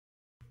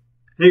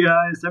Hey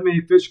guys,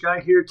 MMA Fish Guy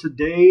here.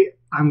 Today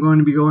I'm going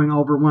to be going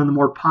over one of the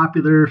more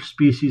popular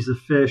species of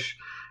fish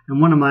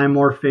and one of my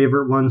more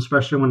favorite ones,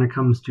 especially when it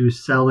comes to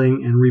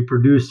selling and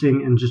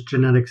reproducing and just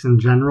genetics in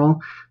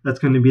general. That's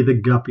going to be the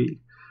guppy.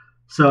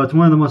 So it's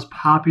one of the most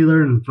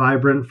popular and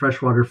vibrant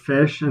freshwater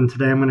fish, and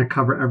today I'm going to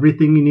cover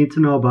everything you need to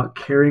know about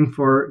caring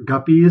for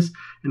guppies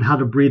and how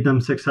to breed them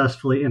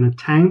successfully in a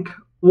tank,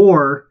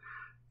 or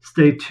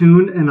stay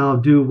tuned and I'll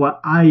do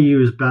what I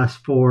use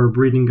best for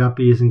breeding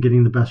guppies and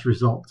getting the best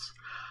results.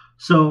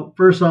 So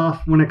first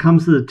off, when it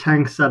comes to the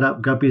tank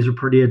setup, guppies are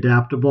pretty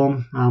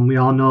adaptable. We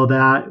all know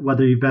that.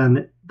 Whether you've been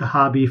in the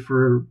hobby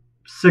for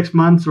 6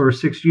 months or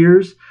 6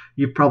 years,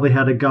 you've probably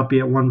had a guppy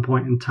at one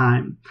point in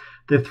time.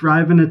 They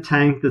thrive in a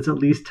tank that's at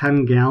least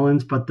 10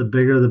 gallons, but the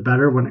bigger the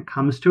better when it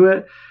comes to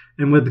it.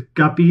 And with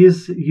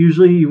guppies,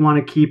 usually you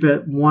want to keep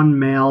it 1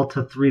 male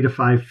to 3 to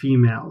 5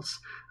 females.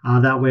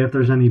 That way, if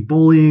there's any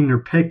bullying or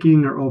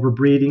picking or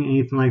overbreeding,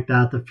 anything like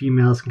that, the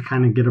females can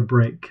kind of get a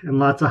break. And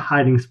lots of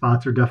hiding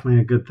spots are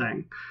definitely a good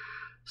thing.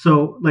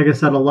 So, like I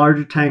said, a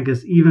larger tank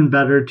is even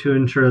better to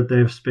ensure that they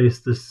have space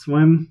to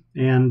swim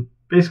and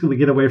basically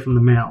get away from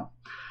the male.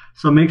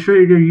 So make sure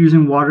you're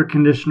using water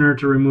conditioner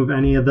to remove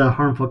any of the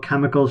harmful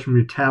chemicals from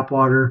your tap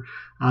water.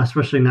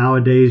 Especially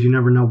nowadays, you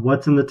never know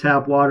what's in the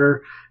tap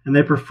water. And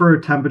they prefer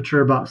a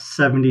temperature about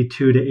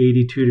 72 to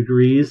 82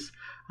 degrees.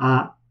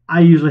 I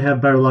usually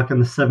have better luck in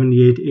the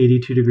 78 to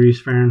 82 degrees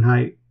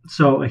Fahrenheit.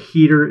 So a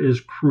heater is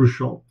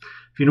crucial.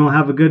 If you don't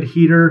have a good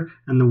heater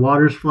and the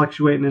water's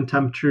fluctuating in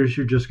temperatures,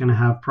 you're just going to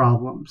have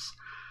problems.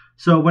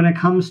 So when it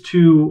comes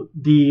to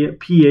the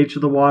pH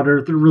of the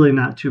water, they're really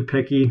not too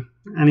picky.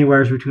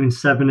 Anywhere between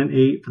 7 and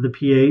 8 for the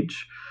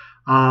pH.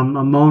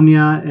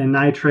 Ammonia and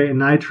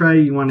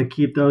nitrite, you want to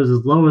keep those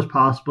as low as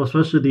possible,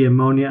 especially the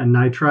ammonia and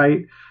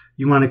nitrite.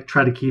 You want to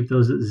try to keep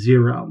those at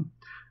 0.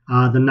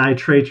 The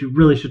nitrates, you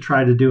really should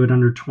try to do it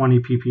under 20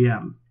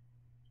 ppm.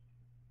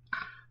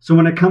 So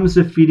when it comes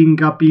to feeding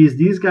guppies,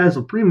 these guys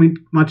will pretty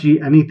much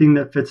eat anything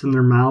that fits in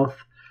their mouth.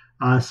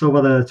 So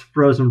whether it's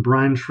frozen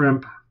brine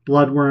shrimp,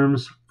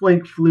 bloodworms,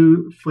 flake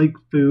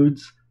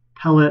foods,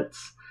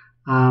 pellets,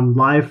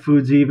 live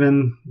foods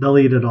even, they'll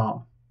eat it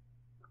all.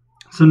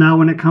 So now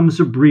when it comes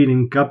to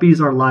breeding, guppies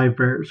are live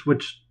bears,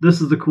 which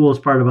this is the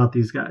coolest part about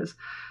these guys.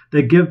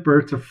 They give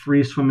birth to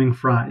free swimming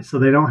fry, so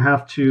they don't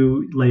have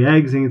to lay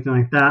eggs, anything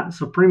like that.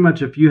 So pretty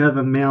much if you have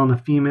a male and a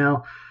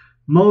female,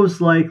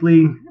 most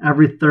likely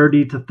every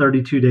 30 to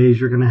 32 days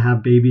you're going to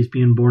have babies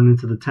being born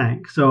into the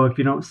tank. So if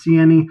you don't see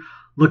any,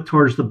 look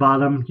towards the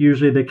bottom.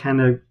 Usually they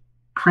kind of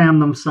cram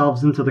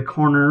themselves into the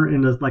corner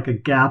into like a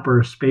gap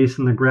or a space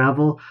in the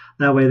gravel.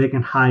 That way they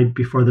can hide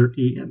before they're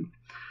eaten.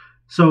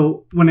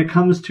 So when it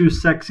comes to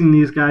sexing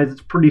these guys,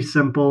 it's pretty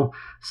simple.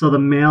 So the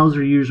males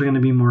are usually going to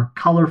be more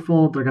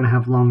colorful. They're going to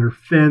have longer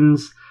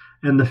fins.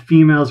 And the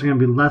females are going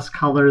to be less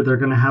color. They're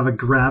going to have a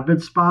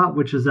gravid spot,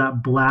 which is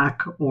that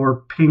black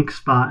or pink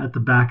spot at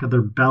the back of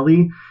their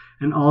belly.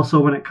 And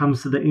also when it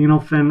comes to the anal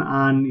fin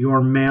on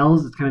your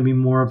males, it's going to be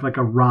more of like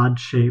a rod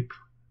shape.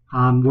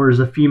 Whereas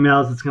the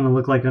females, it's going to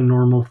look like a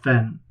normal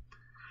fin.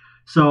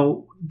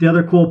 So the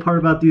other cool part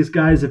about these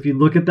guys, if you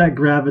look at that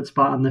gravid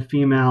spot on the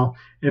female,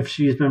 if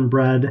she's been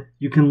bred,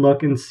 you can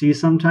look and see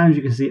sometimes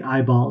you can see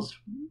eyeballs,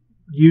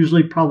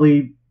 usually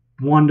probably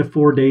 1 to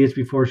 4 days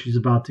before she's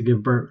about to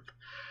give birth.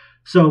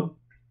 So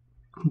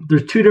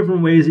there's 2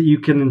 different ways that you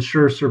can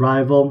ensure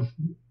survival.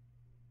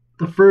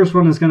 The first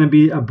one is going to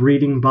be a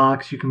breeding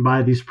box. You can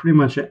buy these pretty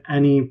much at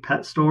any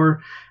pet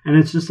store, and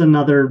it's just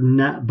another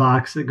net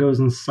box that goes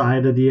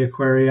inside of the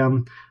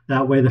aquarium.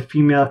 That way the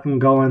female can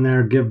go in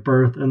there, give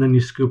birth, and then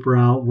you scoop her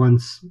out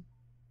once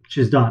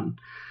she's done.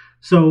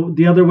 So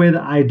the other way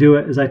that I do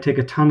it is I take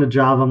a ton of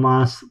Java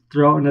moss,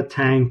 throw it in a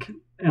tank,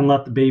 and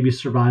let the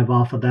babies survive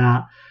off of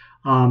that.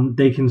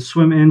 They can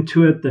swim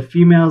into it. The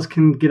females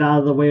can get out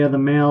of the way of the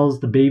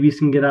males. The babies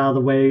can get out of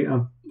the way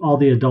of all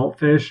the adult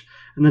fish.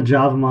 And the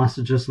Java moss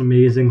is just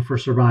amazing for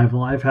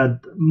survival. I've had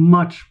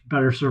much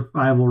better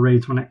survival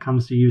rates when it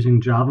comes to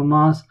using Java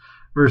moss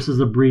versus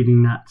the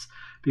breeding nets.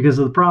 Because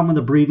the problem with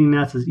the breeding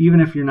nets is even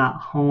if you're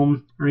not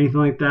home or anything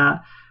like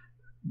that,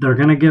 they're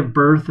going to give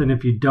birth. And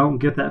if you don't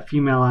get that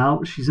female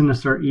out, she's going to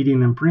start eating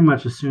them pretty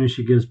much as soon as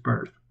she gives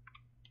birth.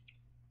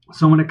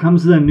 So when it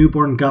comes to the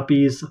newborn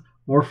guppies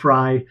or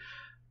fry,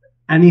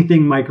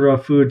 anything micro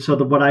food. So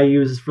what I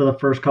use for the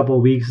first couple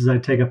of weeks is I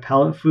take a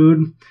pellet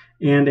food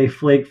and a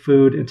flake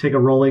food and take a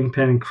rolling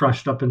pin and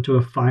crush it up into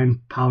a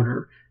fine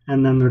powder.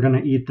 And then they're going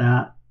to eat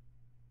that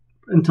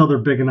until they're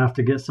big enough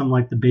to get some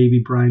like the baby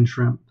brine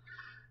shrimp.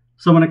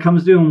 So when it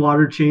comes to doing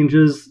water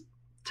changes,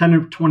 10 to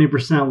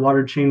 20%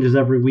 water changes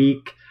every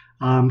week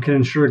can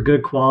ensure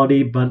good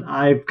quality. But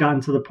I've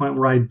gotten to the point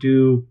where I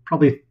do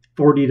probably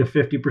 40 to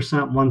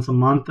 50% once a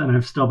month, and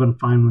I've still been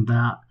fine with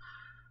that.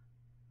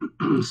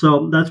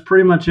 So that's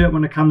pretty much it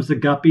when it comes to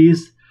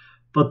guppies.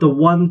 But the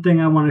one thing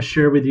I want to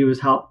share with you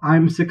is how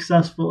I'm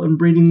successful in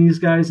breeding these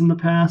guys in the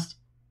past.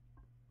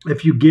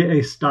 If you get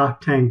a stock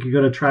tank, you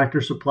go to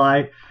Tractor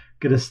Supply,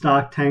 get a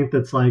stock tank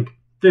that's like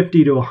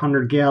 50 to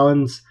 100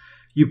 gallons.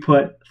 You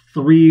put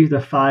 3 to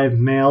 5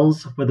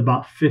 males with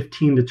about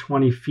 15 to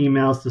 20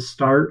 females to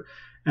start.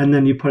 And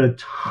then you put a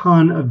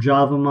ton of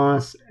Java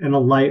moss and a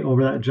light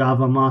over that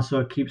Java moss so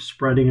it keeps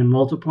spreading and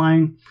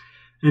multiplying,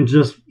 and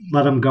just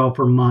let them go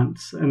for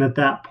months. And at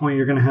that point,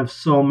 you're going to have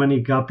so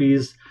many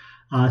guppies.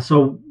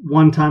 So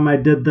one time I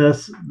did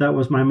this, that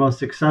was my most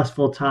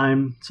successful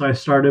time. So I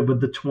started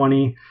with the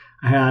 20.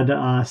 I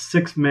had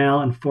 6 male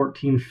and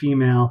 14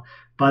 female.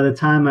 By the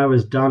time I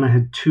was done, I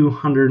had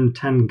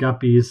 210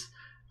 guppies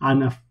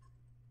on a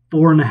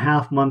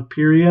 4.5 month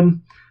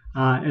period.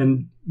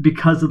 And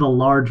because of the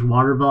large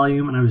water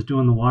volume and I was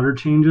doing the water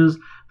changes,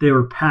 they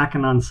were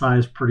packing on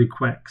size pretty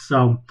quick.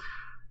 So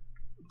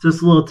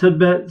just a little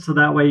tidbit, so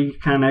that way you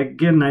kind of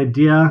get an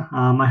idea.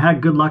 I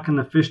had good luck in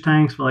the fish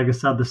tanks, but like I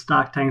said, the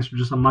stock tanks are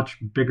just a much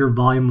bigger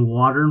volume of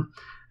water,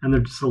 and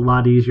they're just a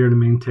lot easier to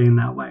maintain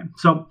that way.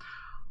 So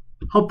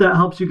hope that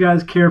helps you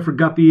guys care for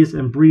guppies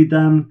and breed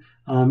them.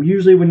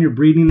 Usually when you're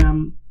breeding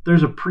them,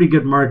 there's a pretty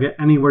good market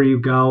anywhere you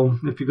go.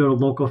 If you go to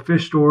local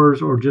fish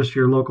stores or just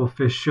your local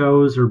fish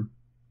shows or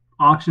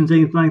auctions,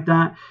 anything like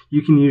that,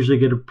 you can usually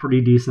get a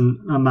pretty decent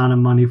amount of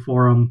money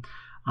for them.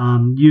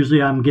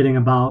 Usually I'm getting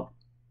about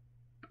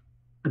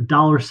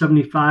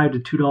 $1.75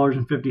 to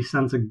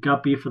 $2.50 a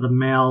guppy for the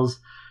males.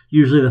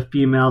 Usually the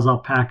females I'll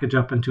package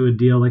up into a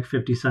deal like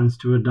 50 cents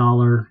to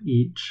 $1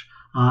 each,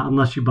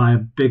 unless you buy a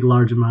big,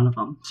 large amount of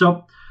them.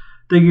 So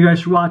thank you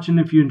guys for watching.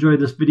 If you enjoyed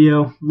this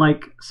video,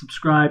 like,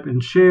 subscribe,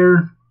 and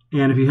share.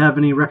 And if you have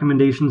any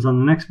recommendations on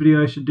the next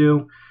video I should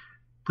do,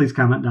 please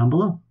comment down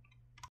below.